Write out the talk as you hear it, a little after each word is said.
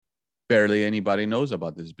barely anybody knows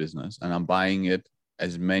about this business, and I'm buying it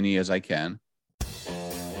as many as I can.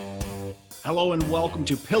 Hello and welcome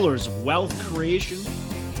to Pillars of Wealth Creation,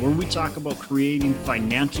 where we talk about creating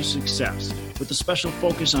financial success with a special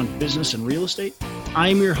focus on business and real estate.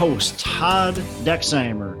 I'm your host, Todd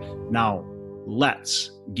Dexheimer. Now,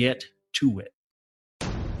 let's get to it.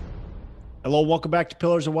 Hello, welcome back to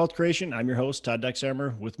Pillars of Wealth Creation. I'm your host, Todd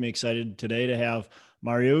Dexheimer. With me, excited today to have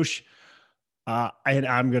Mariusz.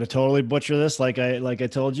 I'm going to totally butcher this, like I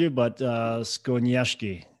told you, but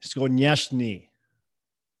Skonieczny. Is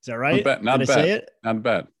that right? Not Did bad. I say it? Not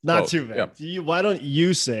bad. Not Close. too bad. Yeah. Why don't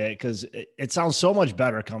you say it? Because it sounds so much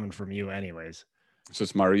better coming from you, anyways. So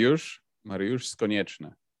it's Mariusz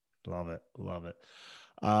Skonieczny. Love it.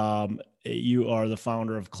 You are the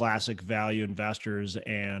founder of Classic Value Investors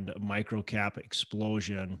and Microcap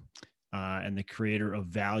Explosion, and the creator of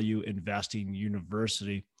Value Investing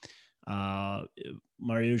University.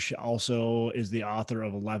 Mariusz also is the author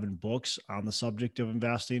of 11 books on the subject of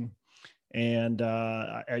investing. And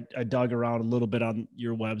I dug around a little bit on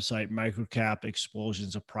your website. Microcap Explosion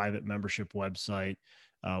is a private membership website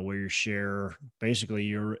where you share basically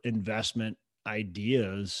your investment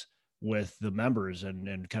ideas with the members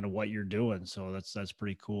and kind of what you're doing. So that's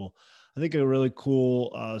pretty cool. I think a really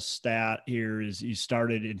cool stat here is you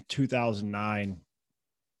started in 2009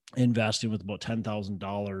 investing with about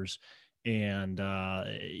 $10,000, and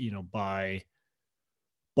by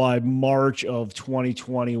March of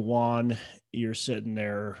 2021, you're sitting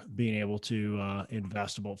there being able to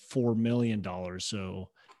invest about $4 million. So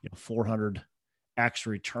 400x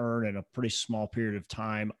return in a pretty small period of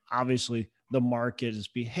time. Obviously, the market has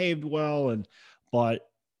behaved well, but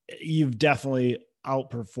you've definitely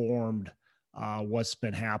outperformed what's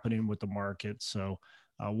been happening with the market. So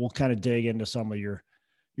we'll kind of dig into some of your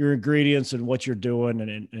ingredients and what you're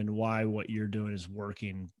doing and why what you're doing is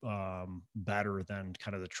working better than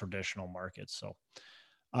kind of the traditional markets. So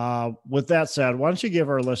with that said, why don't you give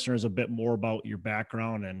our listeners a bit more about your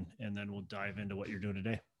background and then we'll dive into what you're doing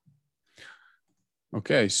today.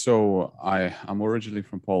 Okay, so I'm originally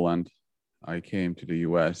from Poland. I came to the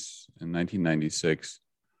US in 1996,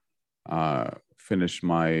 finished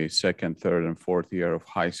my second, third, and fourth year of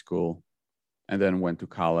high school, and then went to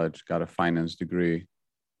college, got a finance degree.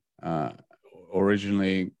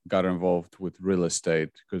 Originally got involved with real estate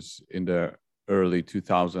because in the early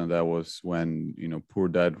 2000s, that was when, Poor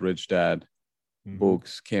Dad, Rich Dad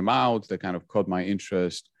books came out. That kind of caught my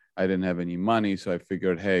interest. I didn't have any money, so I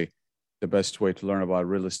figured, hey, the best way to learn about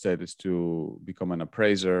real estate is to become an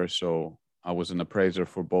appraiser. So I was an appraiser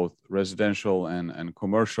for both residential and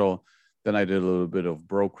commercial. Then I did a little bit of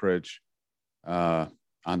brokerage on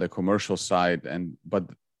the commercial side, but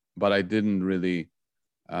I didn't really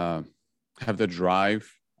have the drive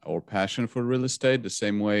or passion for real estate the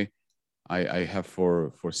same way I have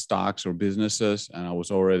for stocks or businesses. And I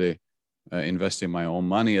was already investing my own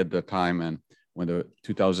money at the time. And when the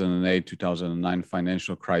 2008, 2009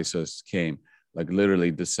 financial crisis came, like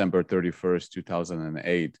literally December 31st,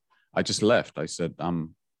 2008, I just left. I said,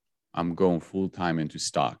 I'm going full time into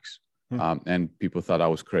stocks. And people thought I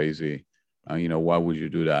was crazy. Why would you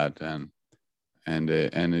do that? And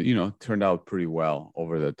turned out pretty well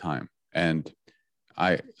over the time. And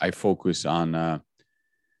I focus on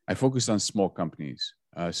small companies,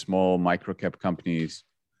 small microcap companies,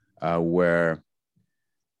 where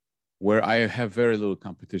I have very little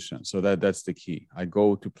competition. So that's the key. I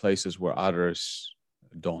go to places where others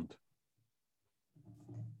don't.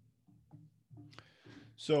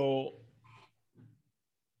 So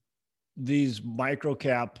these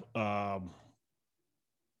microcap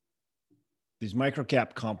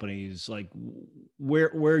companies, like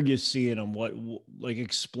where are you seeing them?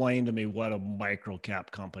 Explain to me what a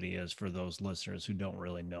microcap company is for those listeners who don't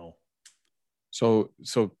really know. So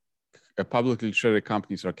publicly traded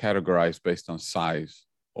companies are categorized based on size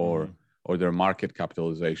or their market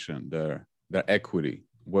capitalization, their equity,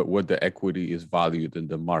 what the equity is valued in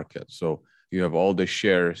the market. So you have all the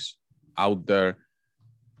shares out there,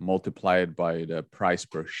 multiply it by the price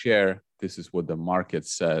per share. This is what the market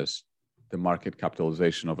says the market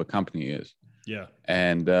capitalization of a company is. Yeah.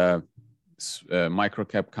 And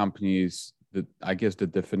microcap companies, I guess the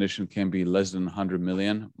definition can be less than 100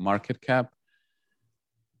 million market cap.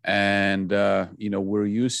 And we're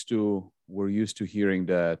used to hearing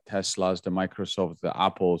the Teslas, the Microsofts, the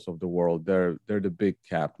Apples of the world. They're the big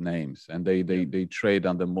cap names, and they trade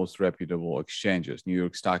on the most reputable exchanges, New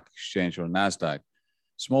York Stock Exchange or NASDAQ.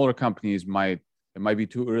 Smaller companies it might be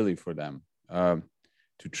too early for them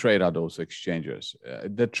to trade at those exchanges.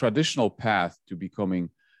 The traditional path to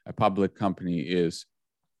becoming a public company is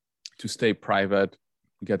to stay private,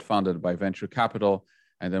 get funded by venture capital,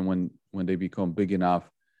 and then when they become big enough,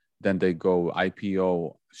 then they go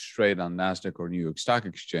IPO straight on NASDAQ or New York Stock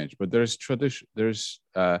Exchange. But there's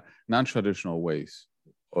non-traditional ways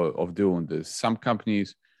of doing this. Some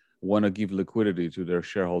companies want to give liquidity to their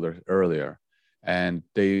shareholders earlier, and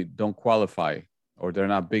they don't qualify, or they're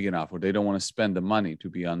not big enough, or they don't want to spend the money to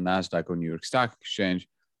be on NASDAQ or New York Stock Exchange.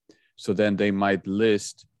 So then they might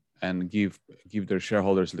list and give their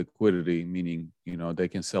shareholders liquidity, meaning, they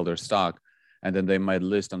can sell their stock, and then they might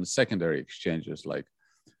list on the secondary exchanges, like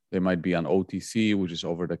they might be on OTC, which is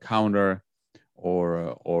over the counter,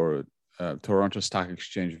 or Toronto Stock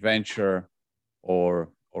Exchange Venture, or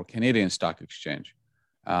Canadian Stock Exchange.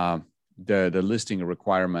 The listing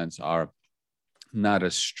requirements are not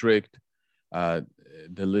as strict. The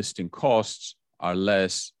listing costs are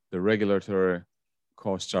less. The regulatory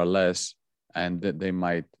costs are less, and that they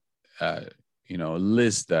might,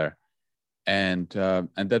 list there, and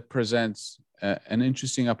that presents an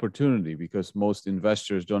interesting opportunity, because most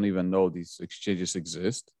investors don't even know these exchanges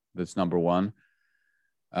exist. That's number one,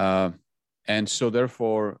 and so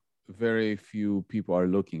therefore, very few people are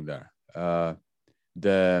looking there.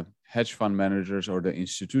 The hedge fund managers or the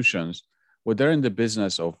institutions, well, they're in the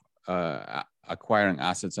business of acquiring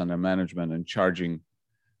assets under management and charging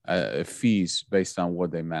fees based on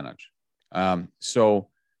what they manage. So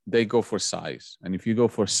they go for size. And if you go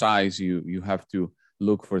for size, you have to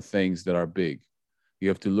look for things that are big. You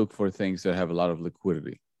have to look for things that have a lot of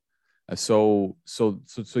liquidity. So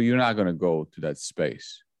you're not going to go to that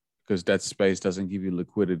space, because that space doesn't give you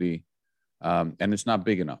liquidity, and it's not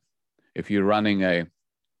big enough. If you're running a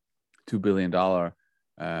 $2 billion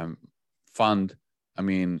fund, I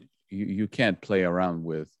mean, you can't play around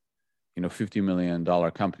with, $50 million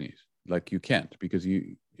companies. Like, you can't, because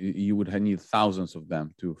you would need thousands of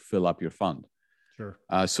them to fill up your fund. Sure.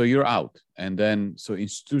 So you're out, and then so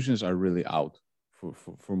institutions are really out for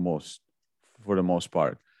the most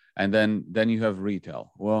part, and then you have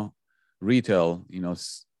retail. Well, retail,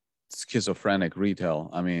 schizophrenic retail.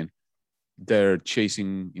 I mean, they're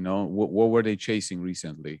chasing, what were they chasing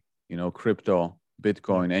recently? Crypto,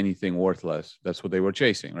 Bitcoin, anything worthless. That's what they were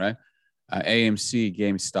chasing, right? AMC,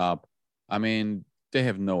 GameStop. I mean, they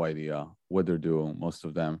have no idea what they're doing, most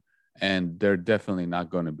of them, and they're definitely not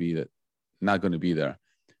going to be there.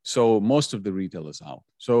 So most of the retail is out.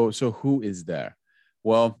 So who is there?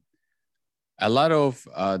 Well, a lot of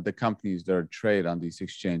the companies that are traded on these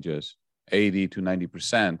exchanges, 80 to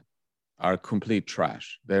 90%, are complete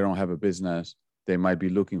trash. They don't have a business. They might be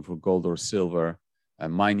looking for gold or silver.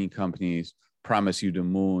 Mining companies promise you the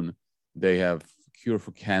moon. They have cure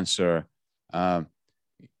for cancer.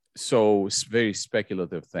 So it's very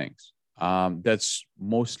speculative things. That's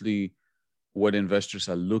mostly what investors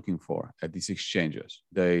are looking for at these exchanges.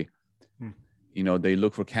 They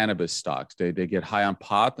look for cannabis stocks. They get high on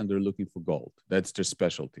pot, and they're looking for gold. That's their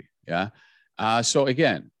specialty. Yeah. So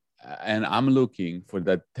again, and I'm looking for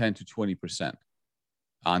that 10 to 20%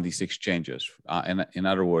 on these exchanges. And in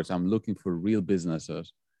other words, I'm looking for real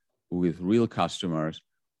businesses with real customers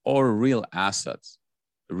or real assets,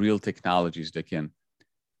 real technologies that can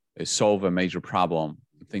solve a major problem,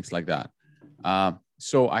 things like that.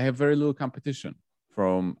 So I have very little competition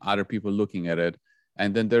from other people looking at it.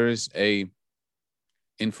 And then there is a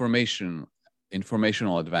informational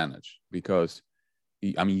advantage, because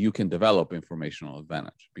you can develop informational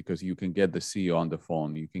advantage, because you can get the CEO on the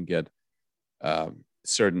phone. You can get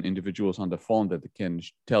certain individuals on the phone that can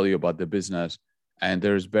tell you about the business, and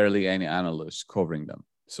there's barely any analysts covering them.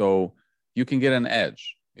 So you can get an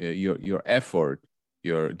edge. Your effort,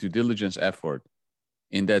 your due diligence effort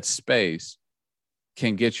in that space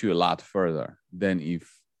can get you a lot further than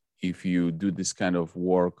if you do this kind of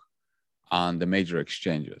work on the major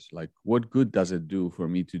exchanges. Like, what good does it do for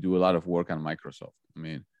me to do a lot of work on Microsoft? I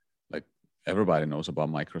mean, like, everybody knows about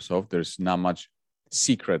Microsoft. There's not much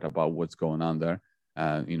secret about what's going on there.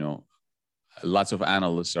 Lots of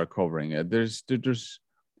analysts are covering it. There's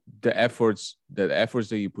the efforts that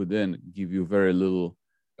you put in give you very little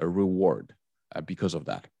reward because of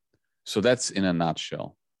that. So that's in a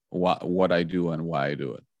nutshell what I do and why I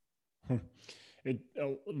do it.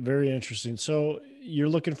 Very interesting. So you're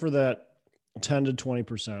looking for that 10 to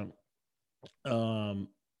 20%.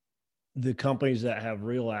 The companies that have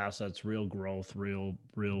real assets, real growth, real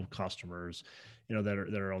customers, that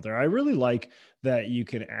are out there. I really like that you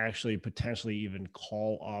can actually potentially even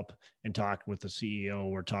call up and talk with the CEO,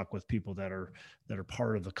 or talk with people that are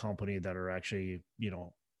part of the company, that are actually,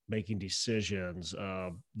 making decisions.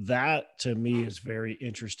 That to me is very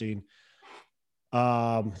interesting.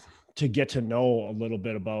 To get to know a little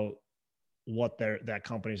bit about what that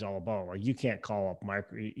company's all about. Like you can't call up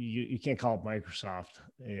you can't call up Microsoft,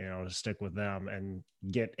 to stick with them and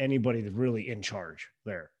get anybody that's really in charge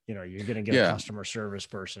there. You're going to get a customer service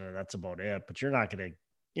person and that's about it, but you're not going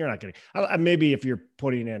to, maybe if you're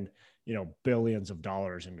putting in, billions of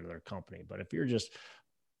dollars into their company, but if you're just,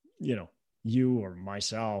 you or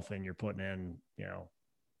myself and you're putting in,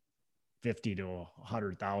 50 to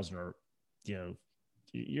 100,000 or,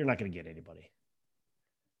 you're not going to get anybody.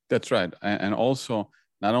 That's right. And also,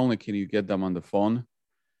 not only can you get them on the phone,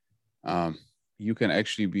 you can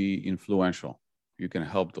actually be influential. You can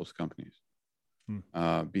help those companies.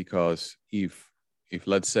 Because if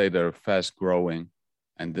let's say they're fast growing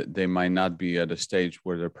and they might not be at a stage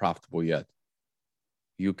where they're profitable yet,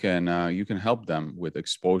 you can help them with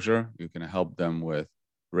exposure. You can help them with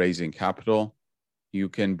raising capital. You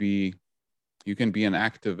can be an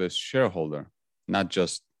activist shareholder, not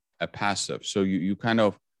just a passive. So you kind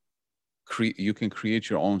of you can create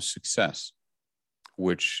your own success,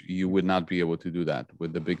 which you would not be able to do that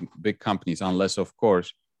with the big companies, unless, of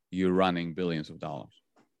course, you're running billions of dollars.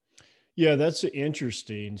 Yeah, that's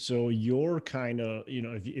interesting. So you're kind of,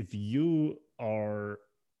 if you are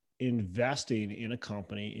investing in a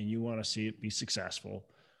company and you want to see it be successful,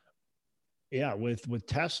 yeah, with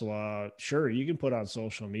Tesla, sure, you can put on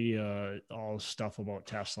social media all stuff about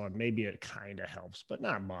Tesla, and maybe it kind of helps, but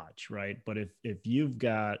not much, right? But if you've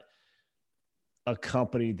got a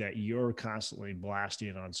company that you're constantly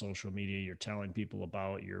blasting on social media, you're telling people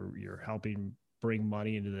about, you're helping bring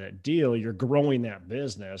money into that deal, you're growing that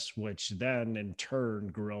business, which then in turn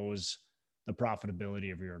grows the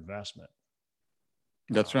profitability of your investment.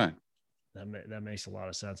 That's right. That makes a lot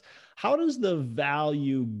of sense. How does the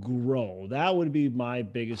value grow? That would be my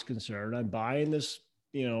biggest concern. I'm buying this,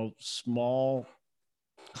 small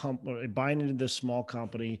company, buying into this small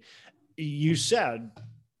company. You said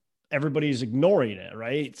everybody's ignoring it,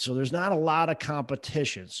 right? So there's not a lot of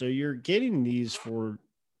competition. So you're getting these for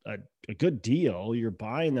a good deal. You're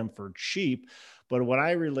buying them for cheap. But when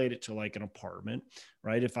I relate it to like an apartment,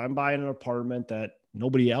 right? If I'm buying an apartment that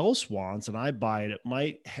nobody else wants and I buy it, it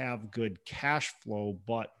might have good cash flow,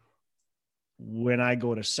 but when I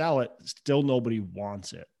go to sell it, still nobody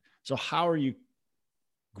wants it. So how are you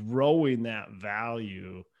growing that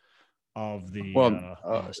value of the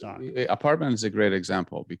stock? Apartment is a great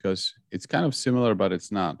example because it's kind of similar, but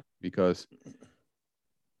it's not, because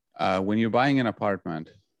when you're buying an apartment,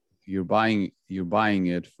 you're buying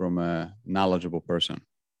it from a knowledgeable person.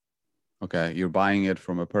 Okay, you're buying it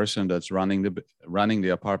from a person that's running the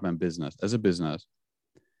apartment business as a business,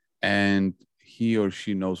 and he or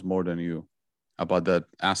she knows more than you about that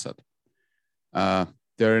asset.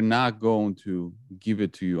 They're not going to give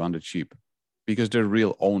it to you on the cheap because they're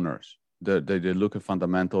real owners. They look at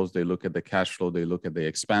fundamentals, they look at the cash flow, they look at the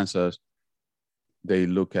expenses, they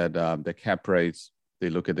look at the cap rates,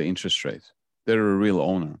 they look at the interest rates. They're a real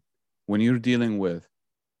owner. When you're dealing with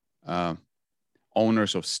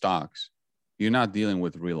owners of stocks, you're not dealing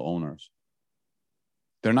with real owners.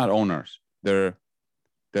 They're not owners. They're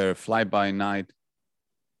fly-by-night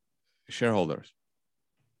shareholders.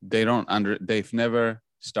 They've never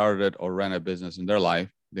started or ran a business in their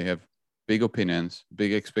life. They have big opinions,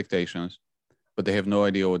 big expectations, but they have no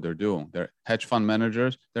idea what they're doing. They're hedge fund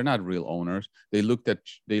managers. They're not real owners. They look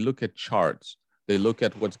at charts. They look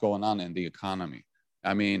at what's going on in the economy.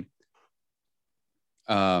 I mean,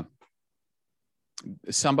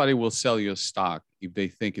 somebody will sell you a stock if they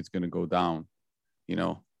think it's going to go down,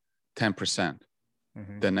 10%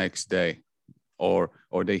 the next day, or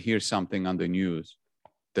they hear something on the news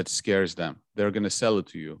that scares them. They're going to sell it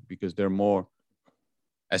to you because they're more,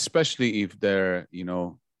 especially if they're,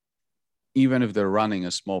 even if they're running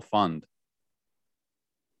a small fund,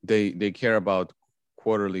 they care about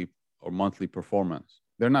quarterly or monthly performance.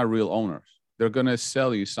 They're not real owners. They're going to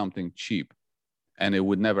sell you something cheap, and it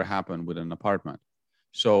would never happen with an apartment.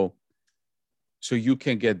 So you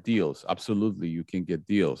can get deals. Absolutely, you can get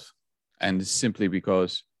deals. And it's simply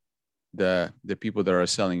because the people that are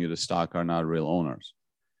selling you the stock are not real owners.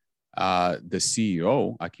 The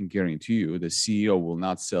CEO, I can guarantee you, the CEO will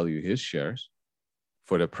not sell you his shares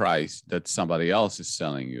for the price that somebody else is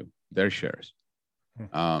selling you their shares.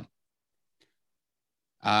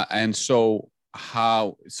 And so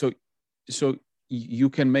you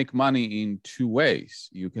can make money in two ways.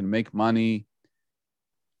 You can make money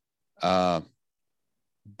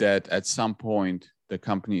that at some point the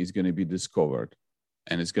company is going to be discovered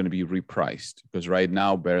and it's going to be repriced, because right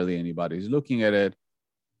now barely anybody is looking at it.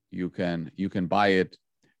 You can buy it.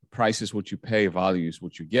 Price is what you pay, value is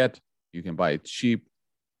what you get. You can buy it cheap.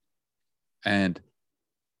 And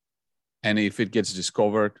And if it gets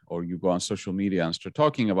discovered, or you go on social media and start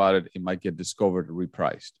talking about it, it might get discovered and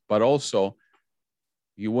repriced. But also,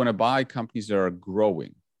 you want to buy companies that are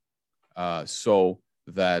growing, so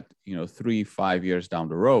that 3-5 years down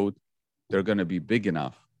the road, they're going to be big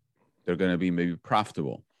enough. They're going to be maybe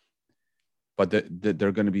profitable, but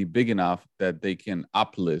they're going to be big enough that they can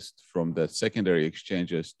uplist from the secondary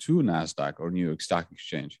exchanges to NASDAQ or New York Stock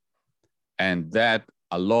Exchange. And that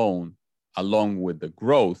alone, along with the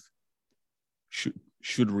growth,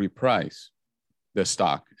 should reprice the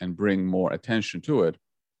stock and bring more attention to it.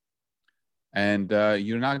 And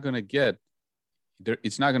you're not going to get there.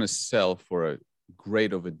 It's not going to sell for a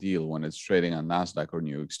great of a deal when it's trading on NASDAQ or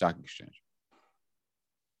New York Stock Exchange.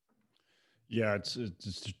 Yeah, it's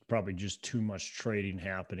probably just too much trading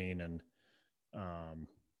happening, and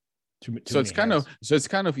too so it's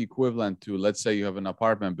kind of equivalent to, let's say you have an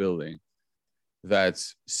apartment building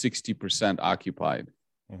that's 60% occupied.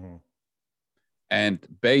 Mm-hmm. And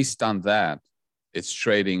based on that, it's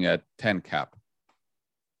trading at 10 cap.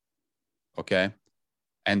 Okay.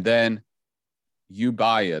 And then you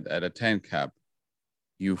buy it at a 10 cap,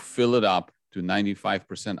 you fill it up to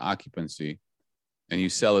 95% occupancy, and you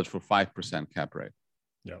sell it for 5% cap rate.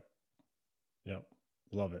 Yep. Yep.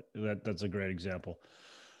 Love it. That's a great example.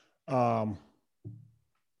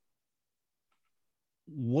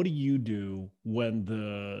 What do you do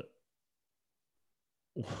when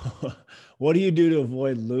what do you do to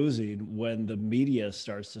avoid losing when the media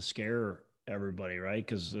starts to scare everybody, right?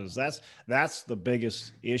 Because that's the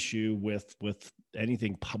biggest issue with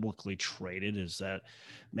anything publicly traded, is that,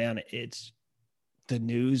 man, it's the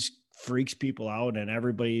news freaks people out and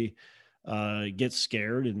everybody gets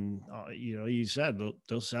scared. And you said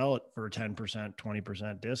they'll sell it for a 10%,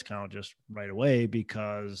 20% discount just right away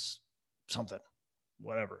because something,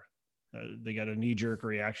 whatever. They got a knee-jerk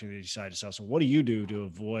reaction. They decide to sell. So what do you do to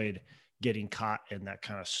avoid getting caught in that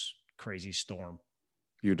kind of crazy storm?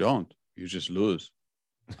 You don't. You just lose.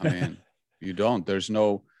 I mean, you don't. There's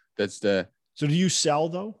no. So do you sell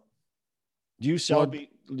though? Do you sell?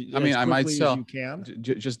 Well, I might sell. You can.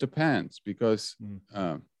 Just depends, because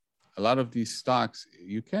a lot of these stocks,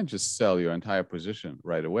 you can't just sell your entire position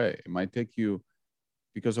right away. It might take you,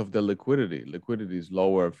 because of the liquidity. Liquidity is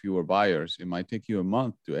lower, fewer buyers. It might take you a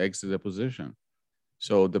month to exit a position.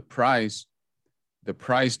 So the price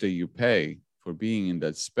that you pay for being in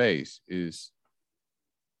that space is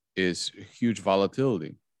huge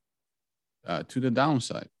volatility to the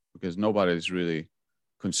downside, because nobody is really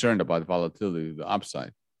concerned about volatility to the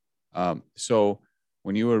upside. So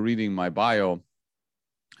when you were reading my bio,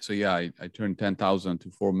 so yeah, I turned 10,000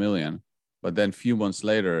 to 4 million, but then a few months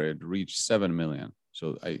later it reached 7 million.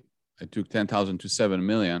 So I took 10,000 to 7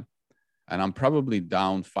 million, and I'm probably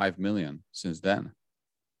down 5 million since then.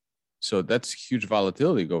 So that's huge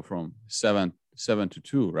volatility, go from 7 to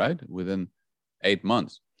 2, right? Within 8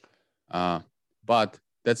 months. But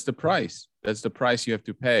that's the price. That's the price you have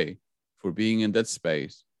to pay for being in that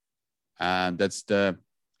space. And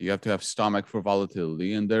you have to have stomach for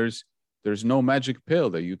volatility. And there's no magic pill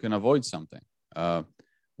that you can avoid something.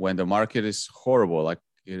 When the market is horrible, like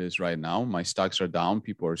it is right now, my stocks are down,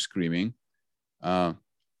 people are screaming,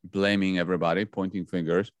 blaming everybody, pointing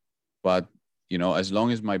fingers. But, as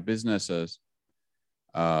long as my businesses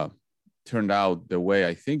turned out the way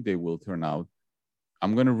I think they will turn out,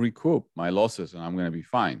 I'm going to recoup my losses and I'm going to be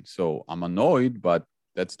fine. So I'm annoyed, but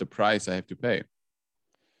that's the price I have to pay.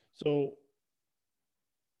 So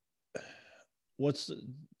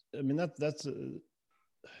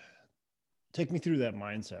take me through that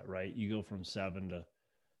mindset, right? You go from 7 to,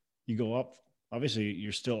 you go up, obviously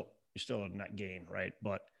you're still a net gain, right?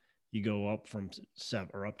 But you go up from 7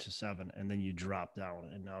 or up to 7, and then you drop down,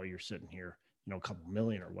 and now you're sitting here, a couple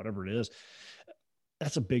million or whatever it is.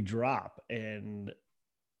 That's a big drop. And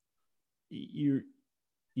you're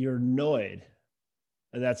annoyed,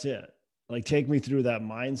 and that's it. Like, take me through that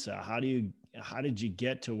mindset. How did you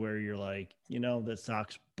get to where you're like, that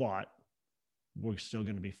stock's bought, we're still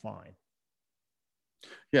going to be fine?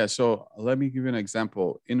 Yeah. So let me give you an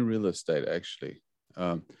example in real estate. Actually,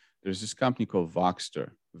 there's this company called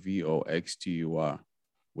Voxtur, Voxtur,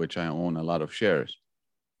 which I own a lot of shares.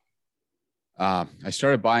 I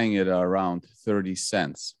started buying it around 30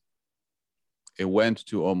 cents. It went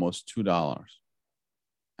to almost $2,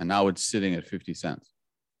 and now it's sitting at 50 cents.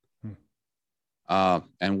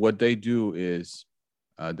 And what they do is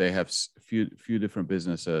they have a few different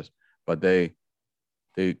businesses, but they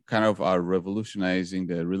kind of are revolutionizing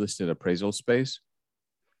the real estate appraisal space,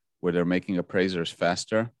 where they're making appraisers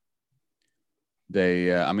faster.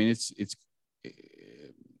 I'm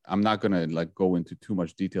not going to go into too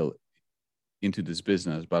much detail into this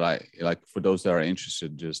business. But I like, for those that are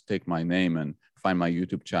interested, just take my name and find my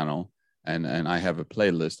YouTube channel, and I have a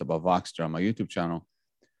playlist about Voxtur on my YouTube channel.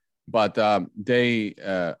 But I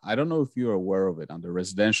don't know if you're aware of it on the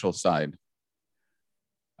residential side.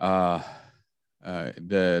 The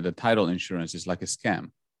title insurance is like a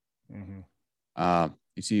scam. Mm-hmm.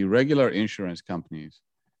 You see, regular insurance companies,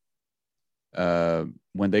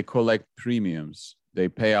 when they collect premiums, they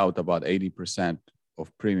pay out about 80%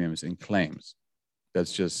 of premiums in claims.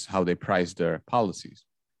 That's just how they price their policies.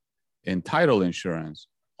 In title insurance,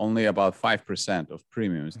 only about 5% of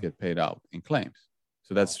premiums get paid out in claims.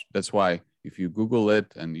 So that's why if you Google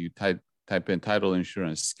it and you type in title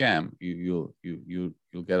insurance scam, you'll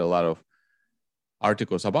get a lot of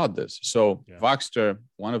articles about this. So yeah. Voxtur,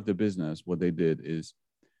 one of the business, what they did is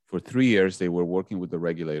for 3 years, they were working with the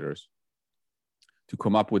regulators to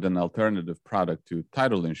come up with an alternative product to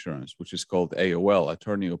title insurance, which is called AOL,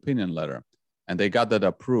 Attorney Opinion Letter. And they got that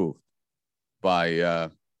approved by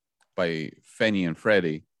Fannie and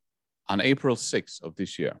Freddie on April 6th of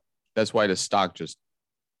this year. That's why the stock just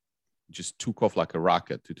took off like a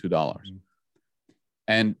rocket to $2. Mm-hmm.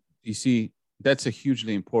 And you see, that's a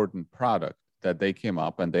hugely important product that they came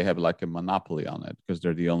up, and they have like a monopoly on it because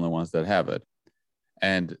they're the only ones that have it.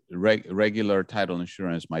 And regular title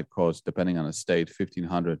insurance might cost, depending on the state,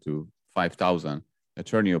 $1,500 to $5,000.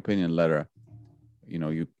 Attorney opinion letter,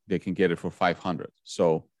 they can get it for $500.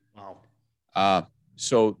 So, wow.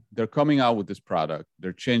 So they're coming out with this product.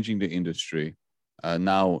 They're changing the industry.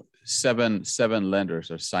 Now seven lenders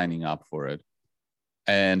are signing up for it,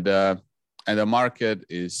 and the market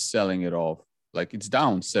is selling it off. Like, it's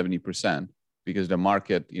down 70% because the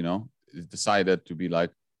market, is decided to be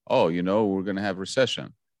like, oh, we're going to have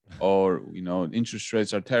recession, or, interest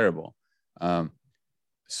rates are terrible.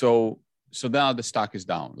 So now the stock is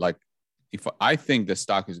down. Like, if I think the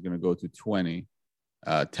stock is going to go to $10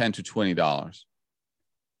 to $20,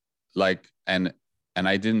 like, and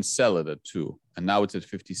I didn't sell it at 2, and now it's at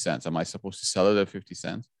 50 cents. Am I supposed to sell it at 50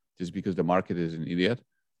 cents just because the market is an idiot?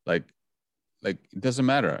 Like it doesn't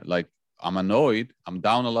matter. Like, I'm annoyed. I'm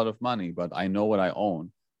down a lot of money, but I know what I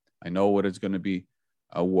own. I know what it's going to be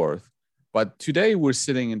worth. But today we're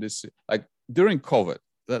sitting in this, like, during COVID,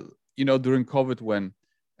 during COVID, when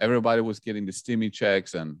everybody was getting the stimmy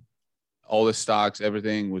checks and all the stocks,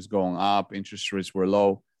 everything was going up, interest rates were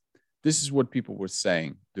low. This is what people were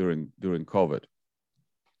saying during COVID.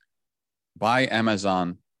 Buy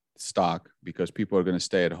Amazon stock because people are going to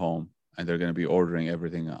stay at home and they're going to be ordering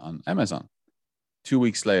everything on Amazon. 2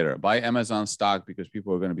 weeks later, buy Amazon stock because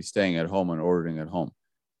people are going to be staying at home and ordering at home.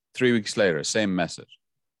 3 weeks later, same message.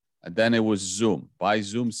 And then it was Zoom. Buy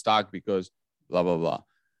Zoom stock because blah, blah, blah.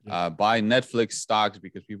 Yeah. Buy Netflix stocks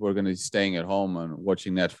because people are going to be staying at home and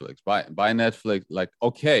watching Netflix. Buy Netflix. Like,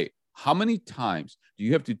 okay, how many times do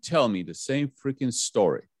you have to tell me the same freaking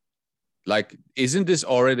story? Like, isn't this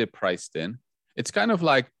already priced in? It's kind of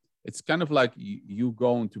like you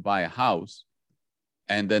going to buy a house,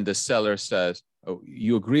 and then the seller says, oh,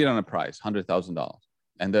 you agreed on a price, $100,000.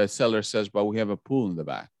 And the seller says, but we have a pool in the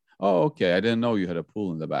back. Oh, okay. I didn't know you had a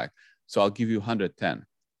pool in the back. So I'll give you 110.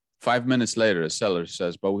 5 minutes later, the seller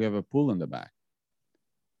says, but we have a pool in the back.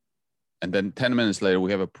 And then 10 minutes later,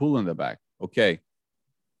 we have a pool in the back. Okay.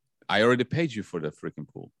 I already paid you for the freaking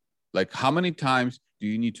pool. Like, how many times do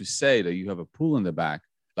you need to say that you have a pool in the back?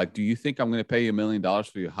 Like, do you think I'm going to pay you $1 million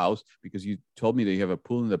for your house because you told me that you have a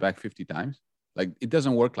pool in the back 50 times? Like, it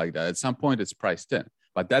doesn't work like that. At some point, it's priced in.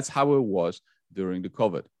 But that's how it was during the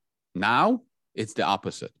COVID. Now, it's the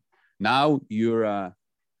opposite. Now you're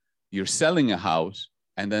selling a house,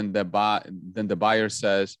 and then the buyer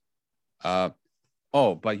says,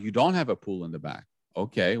 oh, but you don't have a pool in the back.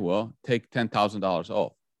 Okay, well, take $10,000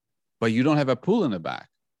 off. But you don't have a pool in the back.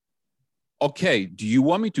 Okay, do you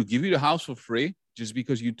want me to give you the house for free just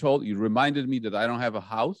because you reminded me that I don't have a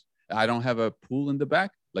house, I don't have a pool in the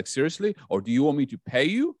back? Like, seriously? Or do you want me to pay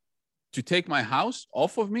you to take my house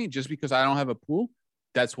off of me just because I don't have a pool?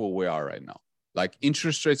 That's where we are right now. Like,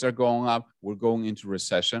 interest rates are going up. We're going into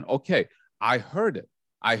recession. Okay, I heard it.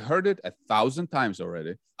 I heard it 1,000 times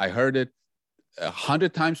already. I heard it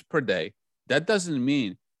 100 times per day. That doesn't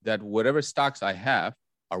mean that whatever stocks I have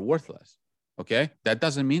are worthless. Okay, that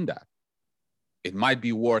doesn't mean that. It might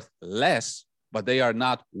be worth less, but they are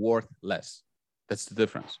not worth less. That's the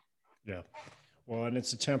difference. Yeah. Well, and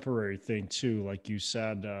it's a temporary thing too, like you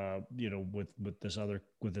said.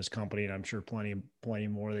 With this company, and I'm sure plenty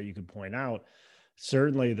more that you could point out.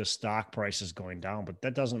 Certainly, the stock price is going down, but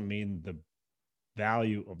that doesn't mean the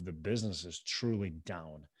value of the business is truly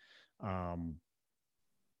down.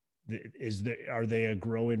 are they a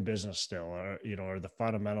growing business still? Are the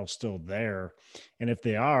fundamentals still there? And if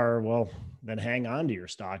they are, well, then hang on to your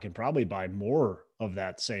stock and probably buy more of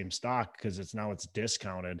that same stock because it's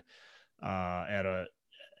discounted at a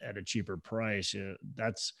cheaper price.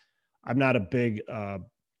 I'm not a big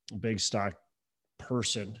stock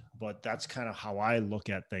person, but that's kind of how I look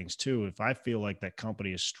at things too. If I feel like that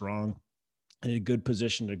company is strong, in a good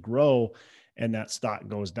position to grow, and that stock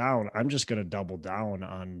goes down, I'm just going to double down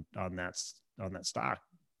on that stock.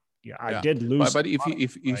 Yeah, I did lose. But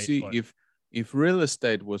if you see, if real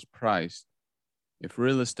estate was priced,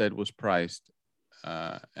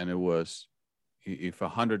 and it was, if a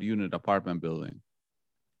 100-unit apartment building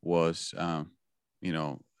was,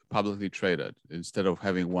 publicly traded, instead of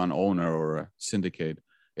having one owner or a syndicate,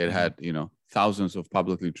 it had, thousands of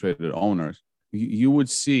publicly traded owners, you would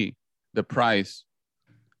see the price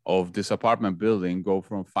of this apartment building go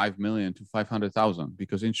from 5 million to 500,000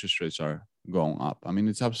 because interest rates are going up. I mean,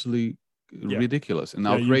 it's absolutely ridiculous and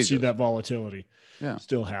outrageous. You see that volatility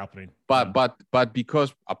still happening. But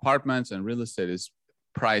because apartments and real estate is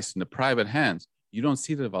priced in the private hands, you don't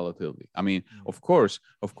see the volatility. I mean, of course,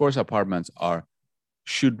 apartments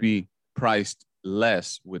should be priced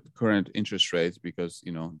less with current interest rates because,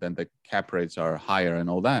 then the cap rates are higher and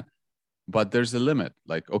all that. But there's a limit.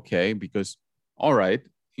 Like, okay, because all right,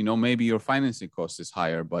 maybe your financing cost is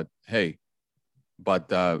higher, but hey,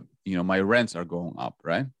 my rents are going up,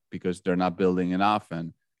 right? Because they're not building enough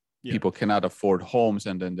and people cannot afford homes,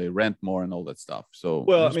 and then they rent more and all that stuff. So,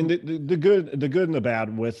 well, I mean, the good and the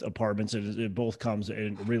bad with apartments, it both comes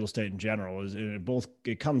in real estate in general. It's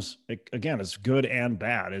good and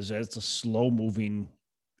bad. It's slow moving.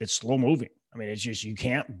 I mean, it's just, you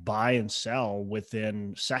can't buy and sell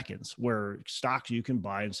within seconds, where stocks you can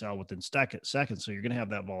buy and sell within seconds. So you're going to have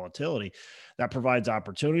that volatility that provides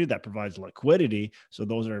opportunity, that provides liquidity. So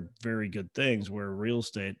those are very good things, where real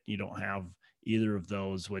estate, you don't have either of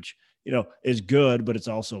those, which, is good, but it's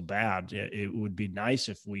also bad. It would be nice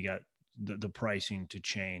if we got the pricing to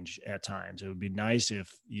change at times. It would be nice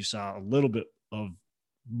if you saw a little bit of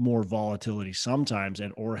more volatility sometimes,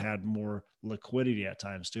 or had more liquidity at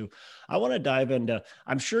times too. I want to dive into,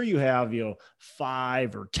 I'm sure you have,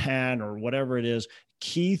 5 or 10 or whatever it is,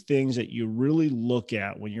 key things that you really look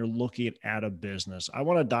at when you're looking at a business. I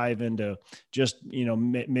want to dive into just,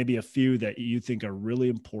 maybe a few that you think are really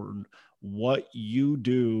important, what you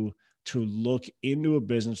do to look into a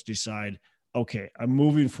business, decide, okay, I'm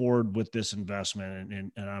moving forward with this investment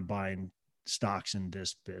and I'm buying stocks in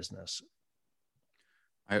this business.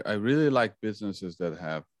 I really like businesses that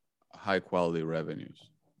have high quality revenues.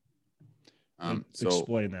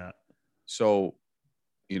 Explain that. So,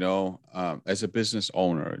 as a business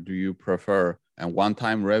owner, do you prefer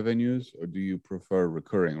one-time revenues or do you prefer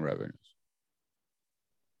recurring revenues?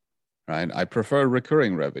 Right? I prefer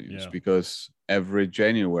recurring revenues because every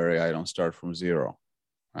January I don't start from zero.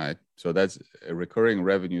 Right? So that's recurring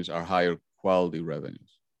revenues are higher quality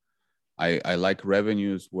revenues. I like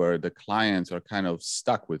revenues where the clients are kind of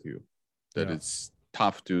stuck with you, that it's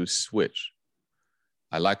tough to switch.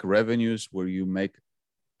 I like revenues where you make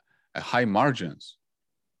high margins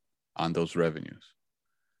on those revenues.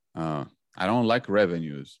 I don't like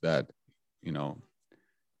revenues that,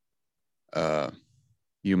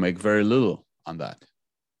 you make very little on that,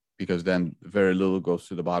 because then very little goes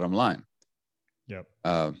to the bottom line. Yep.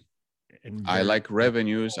 I like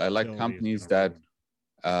revenues. I like companies that,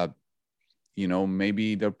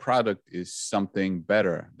 maybe their product is something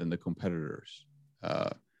better than the competitors.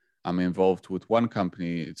 I'm involved with one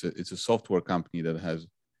company. It's a software company that has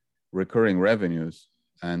recurring revenues,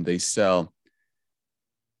 and they sell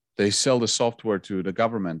the software to the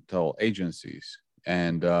governmental agencies.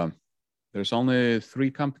 And there's only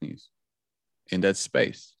 3 companies in that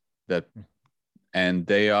space and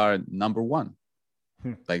they are number one.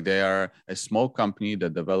 Like, they are a small company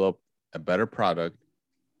that developed a better product.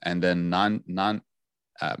 And then 9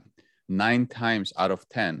 times out of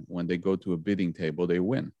 10, when they go to a bidding table, they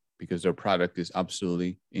win because their product is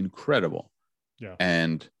absolutely incredible. Yeah.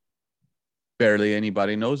 And barely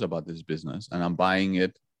anybody knows about this business. And I'm buying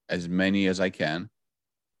it as many as I can,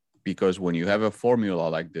 because when you have a formula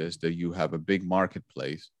like this, that you have a big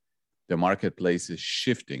marketplace, the marketplace is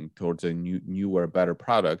shifting towards a newer, better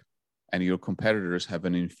product. And your competitors have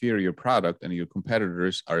an inferior product, and your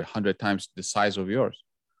competitors are 100 times the size of yours.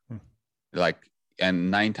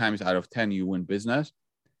 And 9 times out of 10, you win business.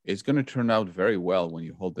 It's going to turn out very well when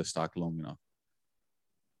you hold the stock long enough.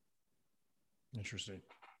 Interesting.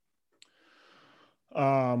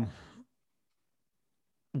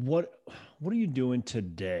 what are you doing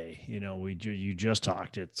today? You just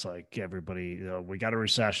talked. It's like everybody, we got a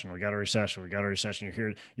recession. We got a recession. We got a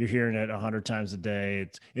recession. You're hearing it 100 times a day.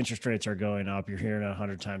 It's interest rates are going up. You're hearing it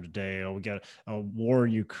 100 times a day. Oh, we got a war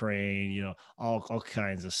in Ukraine. All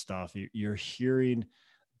kinds of stuff. You're hearing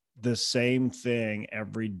the same thing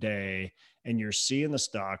every day, and you're seeing the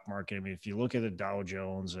stock market. I mean, if you look at the Dow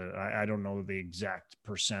Jones, I don't know the exact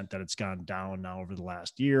percent that it's gone down now over the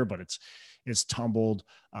last year, but it's tumbled.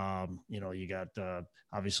 You got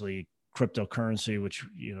obviously cryptocurrency, which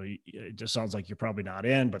it just sounds like you're probably not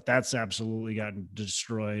in, but that's absolutely gotten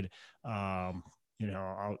destroyed. All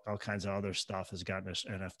kinds of other stuff has gotten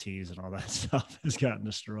NFTs and all that stuff has gotten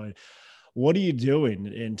destroyed. What are you doing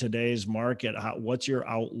in today's market? What's your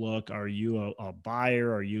outlook? Are you a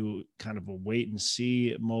buyer? Are you kind of a wait and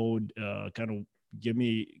see mode? Kind of give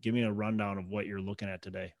me a rundown of what you're looking at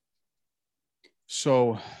today.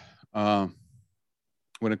 So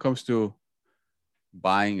when it comes to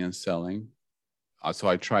buying and selling,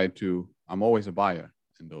 I'm always a buyer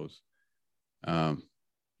in those. Every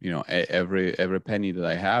penny that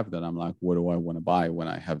I have, that I'm like, what do I want to buy when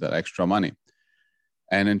I have that extra money?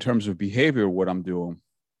 And in terms of behavior, what I'm doing,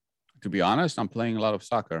 to be honest, I'm playing a lot of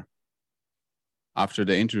soccer. After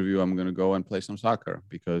the interview, I'm going to go and play some soccer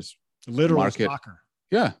because literal soccer.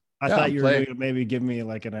 Yeah. I thought you were going to maybe give me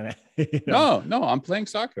like No, I'm playing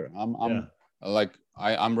soccer. I'm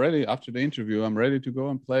ready after the interview. I'm ready to go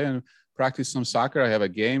and play and practice some soccer. I have a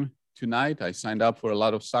game tonight. I signed up for a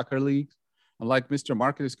lot of soccer leagues. I'm like, Mr.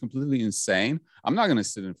 Market is completely insane. I'm not going to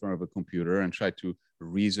sit in front of a computer and try to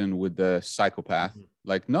reason with the psychopath.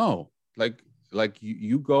 Like, no, like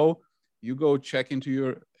you go check into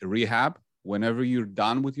your rehab. Whenever you're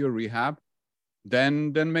done with your rehab,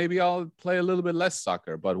 then maybe I'll play a little bit less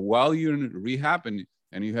soccer. But while you're in rehab and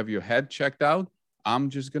you have your head checked out,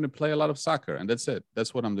 I'm just going to play a lot of soccer, and that's it.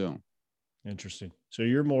 That's what I'm doing. Interesting. So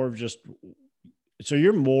you're more of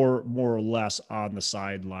you're more or less on the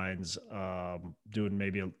sidelines, doing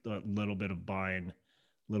maybe a little bit of buying, a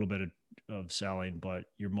little bit of selling, but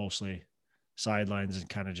you're mostly sidelines and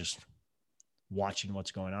kind of just watching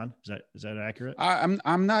what's going on. Is that accurate?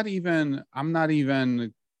 I'm not even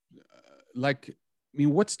like, I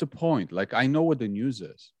mean, what's the point? Like, I know what the news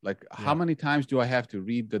is. Like, how many times do I have to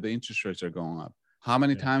read that the interest rates are going up? How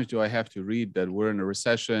many times do I have to read that we're in a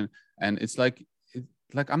recession? And it's like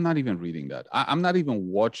I'm not even reading that. I'm not even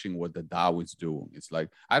watching what the Dow is doing. It's like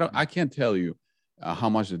I can't tell you how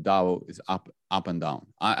much the Dow is up and down.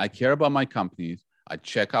 I care about my companies. I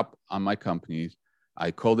check up on my companies.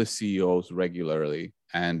 I call the CEOs regularly,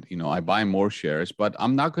 and I buy more shares. But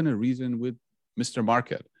I'm not going to reason with Mr.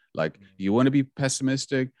 Market. Like, you want to be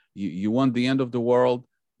pessimistic, you want the end of the world,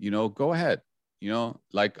 go ahead.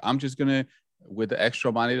 Like, I'm just gonna, with the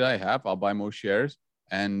extra money that I have, I'll buy more shares.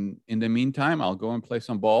 And in the meantime, I'll go and play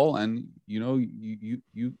some ball, and you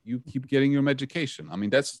keep getting your medication. I mean,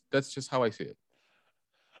 that's just how I see it.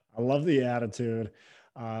 I love the attitude.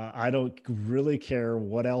 I don't really care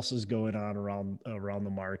what else is going on around the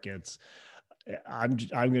markets. I'm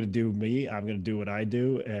going to do me. I'm going to do what I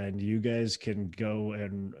do, and you guys can go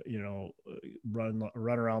and run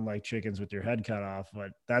around like chickens with your head cut off.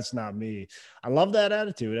 But that's not me. I love that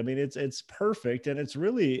attitude. I mean, it's perfect, and it's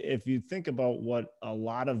really, if you think about what a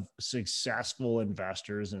lot of successful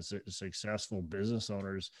investors and successful business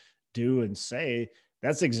owners do and say,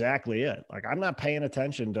 that's exactly it. Like, I'm not paying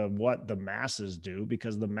attention to what the masses do,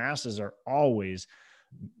 because the masses are always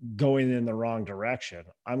going in the wrong direction.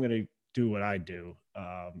 I'm going to do what I do,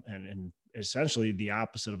 and essentially the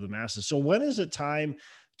opposite of the masses. So when is it time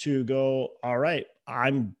to go, all right,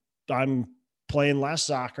 I'm playing less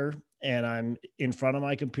soccer and I'm in front of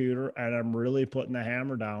my computer and I'm really putting the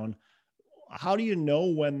hammer down? How do you know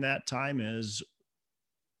when that time is?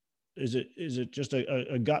 Is it just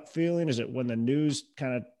a gut feeling? Is it when the news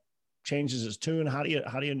kind of changes its tune? How do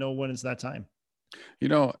you know when it's that time?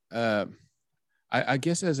 I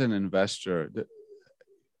guess as an investor,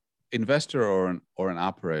 or an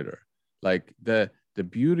operator, like the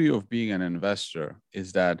beauty of being an investor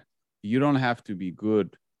is that you don't have to be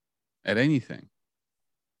good at anything.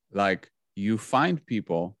 Like, you find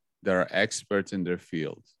people that are experts in their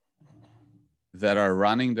fields, that are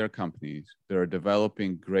running their companies, that are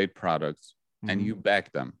developing great products, and you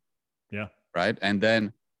back them. Yeah. Right. And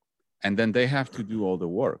then they have to do all the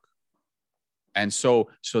work. And so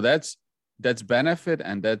that's benefit,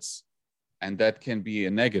 and that can be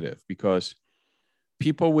a negative, because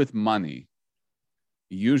people with money,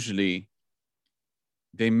 usually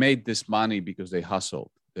they made this money because they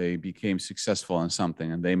hustled. They became successful in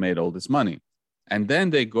something and they made all this money. And then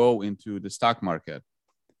they go into the stock market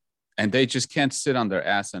and they just can't sit on their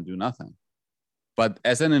ass and do nothing. But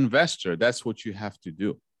as an investor, that's what you have to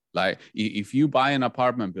do. Like if you buy an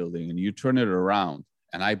apartment building and you turn it around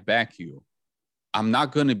and I back you, I'm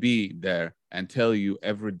not going to be there and tell you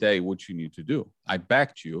every day what you need to do. I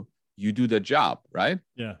backed you. You do the job, right?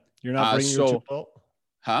 Yeah. You're not bringing your tool belt?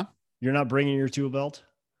 Huh? You're not bringing your tool belt?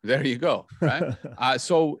 There you go, right?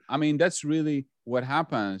 So, I mean, that's really what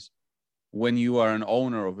happens when you are an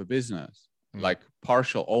owner of a business, like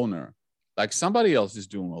partial owner. Like somebody else is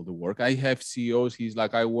doing all the work. I have CEOs. He's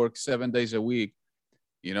like, I work 7 days a week,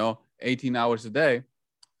 18 hours a day.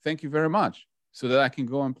 Thank you very much. So that I can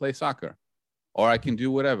go and play soccer or I can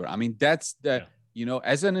do whatever. I mean, that's that,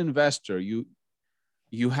 as an investor,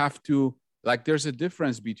 you have to, like, there's a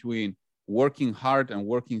difference between working hard and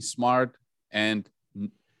working smart. And,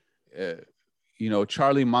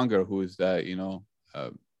 Charlie Munger, who is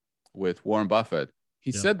with Warren Buffett,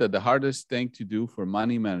 he said that the hardest thing to do for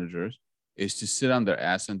money managers is to sit on their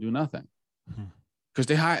ass and do nothing, because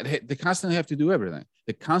they constantly have to do everything.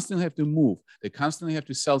 They constantly have to move. They constantly have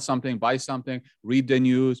to sell something, buy something, read the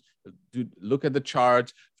news, look at the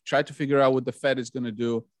charts, try to figure out what the Fed is going to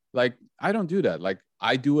do. Like, I don't do that. Like,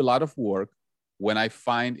 I do a lot of work when I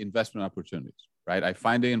find investment opportunities, right? I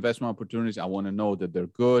find the investment opportunities. I want to know that they're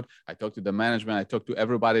good. I talk to the management. I talk to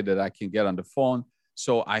everybody that I can get on the phone.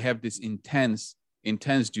 So I have this intense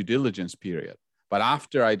due diligence period. But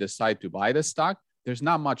after I decide to buy the stock, there's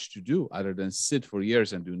not much to do other than sit for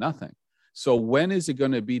years and do nothing. So when is it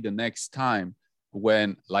going to be the next time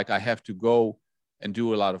when, like, I have to go and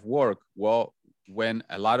do a lot of work? Well, when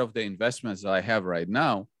a lot of the investments that I have right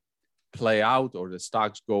now play out or the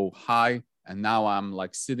stocks go high, and now I'm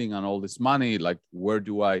like sitting on all this money, like, where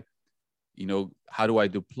do I, how do I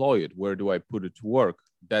deploy it? Where do I put it to work?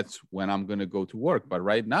 That's when I'm going to go to work. But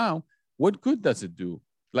right now, what good does it do?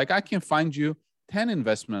 Like, I can find you 10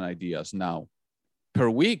 investment ideas now per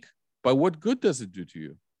week, but what good does it do to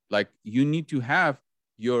you? Like, you need to have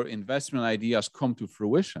your investment ideas come to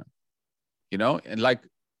fruition, and like,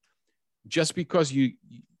 just because you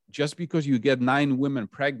get 9 women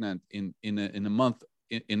pregnant in a month,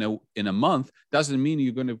 in a month, doesn't mean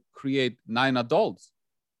you're going to create 9 adults,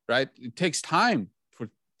 right? It takes time for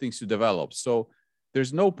things to develop. So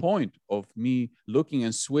there's no point of me looking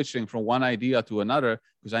and switching from one idea to another,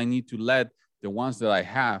 because I need to let the ones that I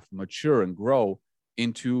have mature and grow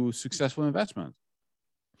into successful investments.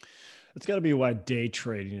 It's got to be why day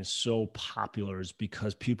trading is so popular, is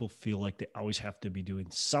because people feel like they always have to be doing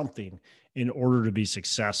something in order to be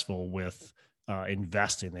successful with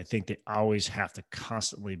investing. They think they always have to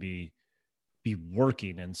constantly be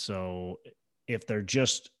working. And so if they're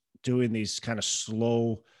just doing these kind of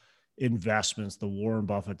slow investments, the Warren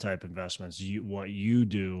Buffett type investments, what you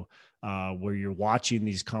do, where you're watching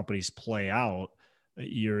these companies play out,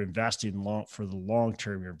 you're investing for the long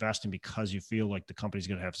term. You're investing because you feel like the company's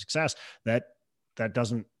going to have success.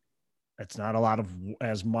 It's not a lot of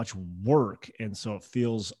as much work, and so it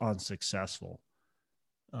feels unsuccessful.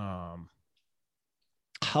 How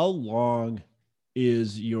long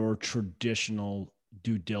is your traditional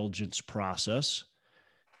due diligence process?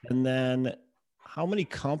 And then how many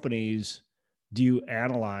companies do you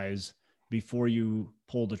analyze before you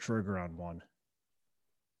pull the trigger on one?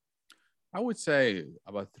 I would say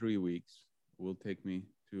about 3 weeks will take me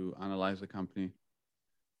to analyze the company.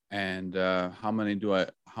 And how many do I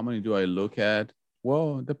look at?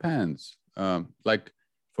 Well, it depends. Like,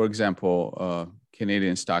 for example,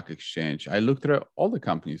 Canadian Stock Exchange. I looked at all the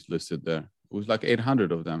companies listed there. It was like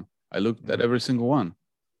 800 of them. I looked at every single one,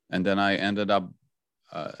 and then I ended up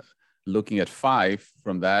looking at 5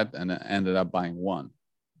 from that, and I ended up buying one.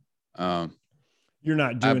 You're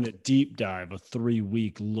not doing a deep dive, a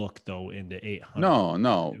 3-week look though into 800.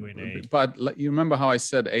 No. But you remember how I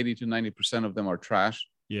said 80 to 90% of them are trash?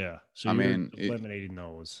 Yeah. So you're eliminating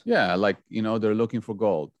those. Yeah. Like, they're looking for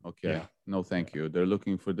gold. Okay. Yeah. No, thank you. They're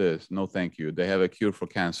looking for this. No, thank you. They have a cure for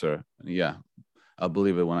cancer. Yeah. I'll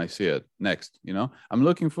believe it when I see it. Next, I'm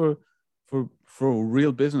looking for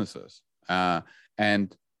real businesses.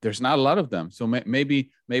 And there's not a lot of them. So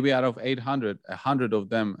maybe out of 800, 100 of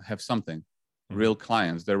them have something. Real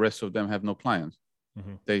clients. The rest of them have no clients.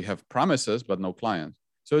 Mm-hmm. They have promises, but no clients.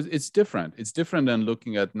 So it's different. It's different than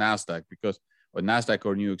looking at NASDAQ, or NASDAQ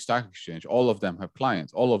or New York Stock Exchange. All of them have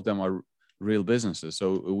clients. All of them are real businesses.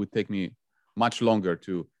 So it would take me much longer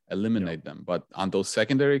to eliminate them. But on those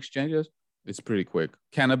secondary exchanges, it's pretty quick.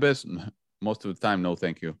 Cannabis, most of the time, no,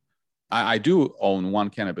 thank you. I do own one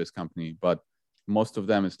cannabis company, but most of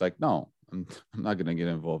them, it's like, no, I'm not going to get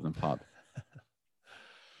involved in pot.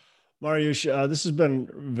 Mariusz, this has been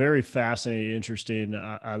very fascinating, interesting.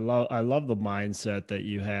 I love the mindset that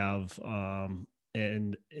you have,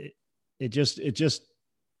 and it just, it's just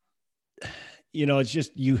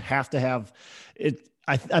you have to have it.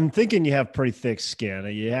 I'm thinking you have pretty thick skin.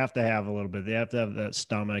 You have to have a little bit. You have to have that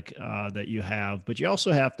stomach that you have, but you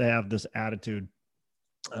also have to have this attitude.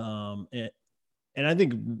 And I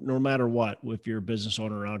think no matter what, if you're a business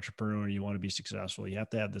owner or entrepreneur, you want to be successful, you have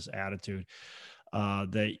to have this attitude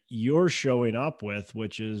that you're showing up with,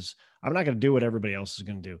 which is, I'm not going to do what everybody else is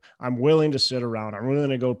going to do. I'm willing to sit around. I'm willing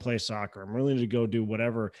to go play soccer. I'm willing to go do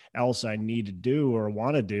whatever else I need to do or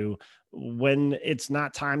want to do when it's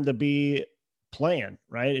not time to be playing,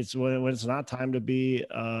 right? It's when it's not time to be,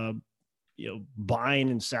 buying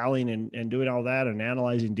and selling and doing all that and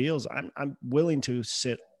analyzing deals. I'm willing to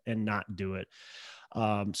sit and not do it.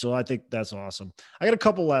 So I think that's awesome. I got a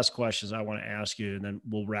couple last questions I want to ask you, and then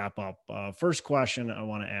we'll wrap up. First question I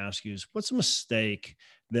want to ask you is, what's a mistake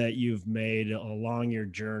that you've made along your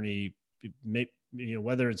journey?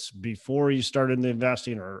 Whether it's before you started the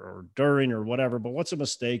investing or during or whatever, but what's a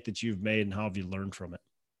mistake that you've made and how have you learned from it?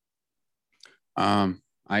 I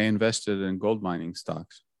invested in gold mining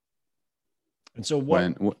stocks. And so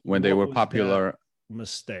when they were popular.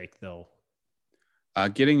 Mistake though.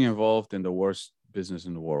 Getting involved in the worst business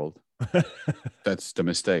in the world. That's the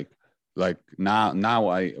mistake. Like now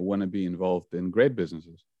I want to be involved in great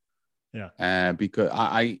businesses. Yeah. Because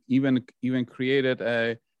I even created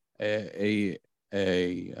a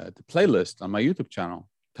playlist on my YouTube channel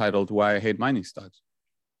titled "Why I Hate Mining Stocks."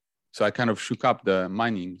 So I kind of shook up the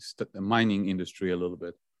mining industry a little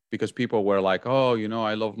bit, because people were like, "Oh,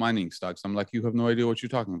 I love mining stocks." I'm like, "You have no idea what you're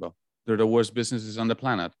talking about. They're the worst businesses on the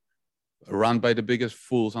planet, run by the biggest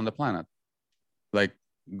fools on the planet. Like,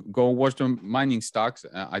 go watch the mining stocks."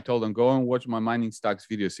 I told them, "Go and watch my mining stocks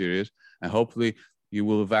video series, and hopefully you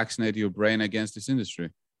will vaccinate your brain against this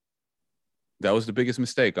industry." That was the biggest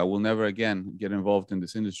mistake. I will never again get involved in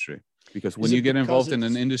this industry, because when you get involved in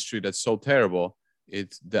an industry that's so terrible,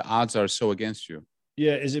 the odds are so against you.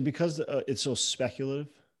 Yeah. Is it because it's so speculative?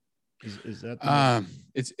 Is that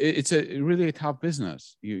it's really a tough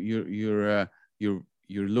business. You're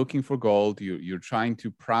looking for gold. You're trying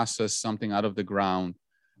to process something out of the ground.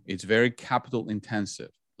 It's very capital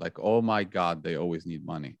intensive. Like, oh my God, they always need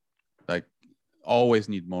money. Like, always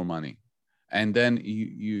need more money. And then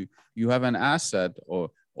you have an asset or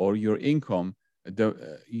your income.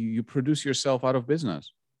 You produce yourself out of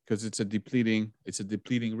business, because it's a depleting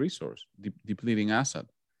resource, depleting asset.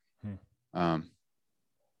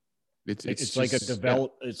 It's like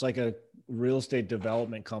it's like a real estate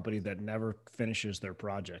development company that never finishes their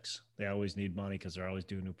projects. They always need money because they're always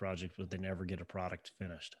doing new projects, but they never get a product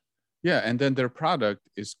finished. Yeah, and then their product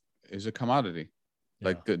is a commodity.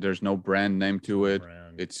 Like, there's no brand name to it.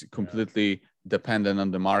 It's completely dependent on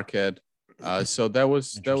the market. So that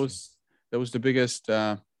was the biggest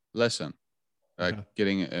lesson.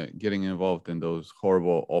 Getting involved in those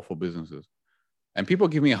horrible, awful businesses. And people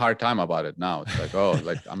give me a hard time about it now. It's like, oh,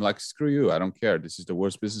 I'm like, screw you. I don't care. This is the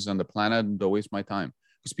worst business on the planet, and don't waste my time.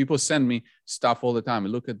 Because people send me stuff all the time.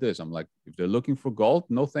 And look at this. I'm like, if they're looking for gold,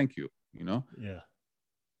 no, thank you. Yeah.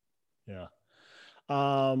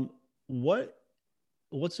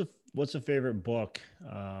 What's a favorite book?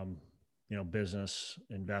 Business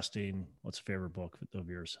investing. What's a favorite book of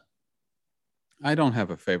yours? I don't have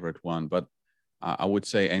a favorite one, but I would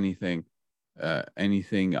say anything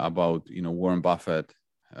about Warren Buffett,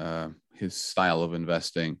 his style of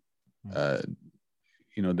investing.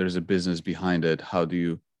 There's a business behind it. How do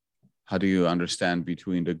you understand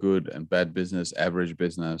between the good and bad business, average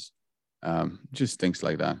business, just things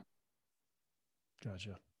like that.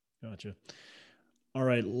 Gotcha. All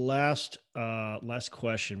right, last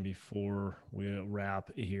question before we wrap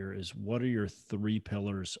here is, what are your 3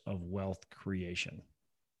 pillars of wealth creation?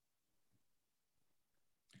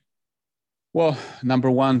 Well,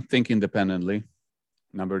 number 1, think independently.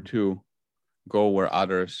 Number 2, go where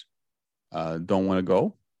others don't want to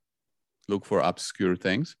go. Look for obscure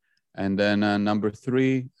things. And then number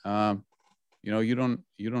 3, you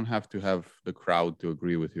don't have to have the crowd to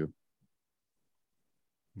agree with you.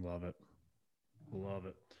 Love it. All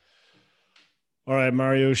right,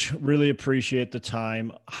 Mariusz, really appreciate the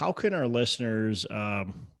time. How can our listeners,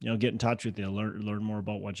 get in touch with you, learn more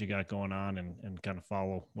about what you got going on and kind of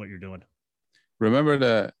follow what you're doing? Remember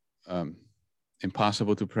the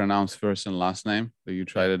impossible to pronounce first and last name that you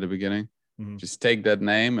tried at the beginning? Mm-hmm. Just take that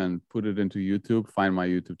name and put it into YouTube, find my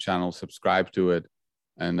YouTube channel, subscribe to it.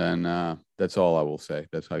 And then that's all I will say.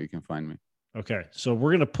 That's how you can find me. Okay. So we're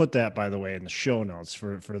going to put that, by the way, in the show notes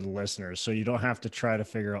for the listeners. So you don't have to try to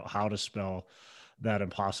figure out how to spell that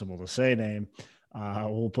impossible to say name.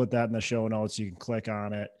 We'll put that in the show notes. You can click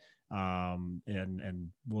on it.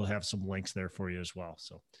 And we'll have some links there for you as well.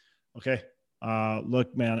 So, okay.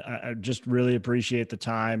 Look, man, I just really appreciate the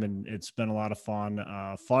time, and it's been a lot of fun.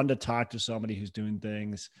 Fun to talk to somebody who's doing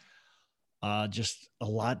things just a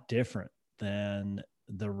lot different than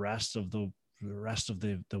the rest of the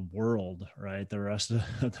world, right? The rest of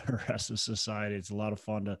society. It's a lot of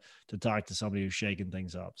fun to talk to somebody who's shaking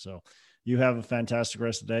things up. So you have a fantastic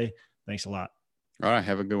rest of the day. Thanks a lot. All right.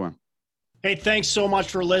 Have a good one. Hey, thanks so much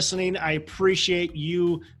for listening. I appreciate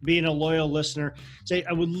you being a loyal listener.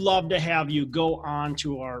 I would love to have you go on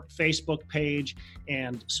to our Facebook page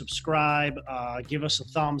and subscribe, give us a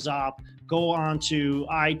thumbs up, go on to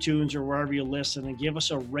iTunes or wherever you listen and give us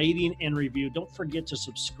a rating and review. Don't forget to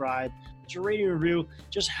subscribe. Your rating and review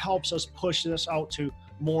just helps us push this out to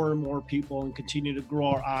more and more people and continue to grow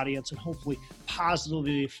our audience and hopefully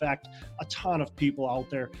positively affect a ton of people out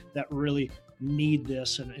there that really need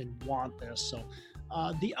this and want this. So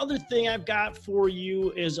the other thing I've got for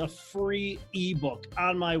you is a free ebook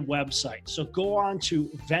on my website. So go on to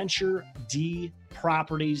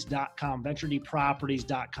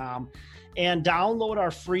venturedproperties.com, and download our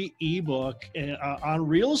free ebook on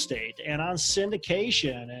real estate and on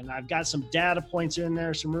syndication. And I've got some data points in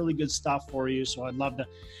there, some really good stuff for you. So I'd love to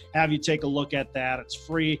have you take a look at that. It's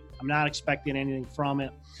free. I'm not expecting anything from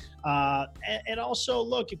it. And also,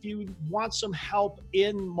 look, if you want some help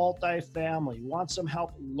in multifamily, want some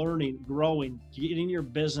help learning, growing, getting your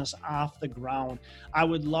business off the ground, I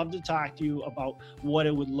would love to talk to you about what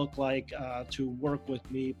it would look like to work with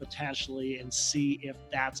me potentially and see if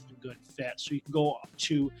that's a good fit. So you can go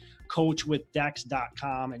to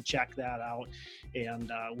coachwithdex.com and check that out,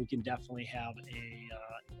 and we can definitely have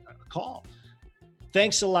a call.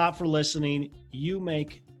 Thanks a lot for listening. You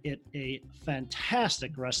make it a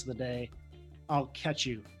fantastic rest of the day. I'll catch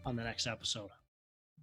you on the next episode.